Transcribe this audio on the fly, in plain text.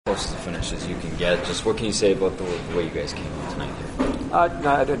Close to the finish as you can get. Just what can you say about the way you guys came out tonight here?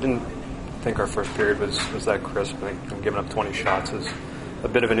 No, I didn't think our first period was that crisp. I think giving up 20 shots is a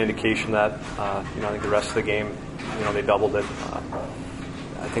bit of an indication that I think the rest of the game, they doubled it.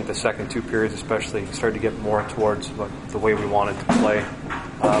 I think the second two periods especially started to get more towards the way we wanted to play.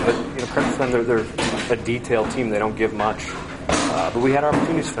 But credit for them, they're a detailed team. They don't give much. But we had our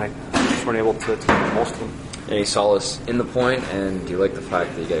opportunities tonight. We just weren't able to make the most of them. Any solace in the point, and do you like the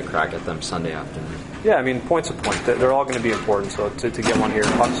fact that you get a crack at them Sunday afternoon? Yeah, I mean, point's a point. They're all going to be important. So to get one here,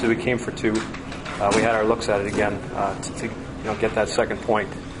 obviously we came for two. We had our looks at it again to get that second point.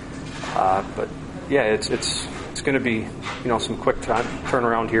 But yeah, it's going to be some quick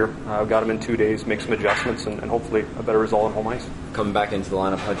turnaround here. Got them in 2 days, make some adjustments, and hopefully a better result on home ice. Coming back into the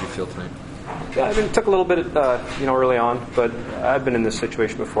lineup, how'd you feel tonight? Yeah, I mean, it took a little bit, early on, but I've been in this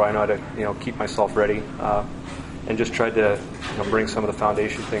situation before. I know how to, keep myself ready, and just tried to, bring some of the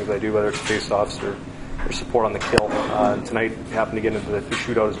foundation things I do, whether it's face-offs or support on the kill. And tonight happened to get into the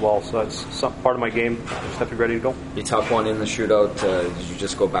shootout as well, so that's part of my game. I just have to be ready to go. You took one in the shootout. Did you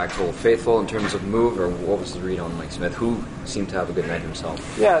just go back to Old Faithful in terms of move, or what was the read on Mike Smith, who seemed to have a good night himself?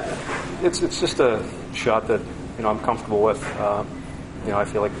 Yeah, it's just a shot that I'm comfortable with. I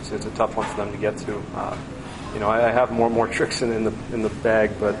feel like it's a tough one for them to get to. I have more tricks in the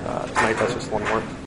bag, but tonight that's just one more.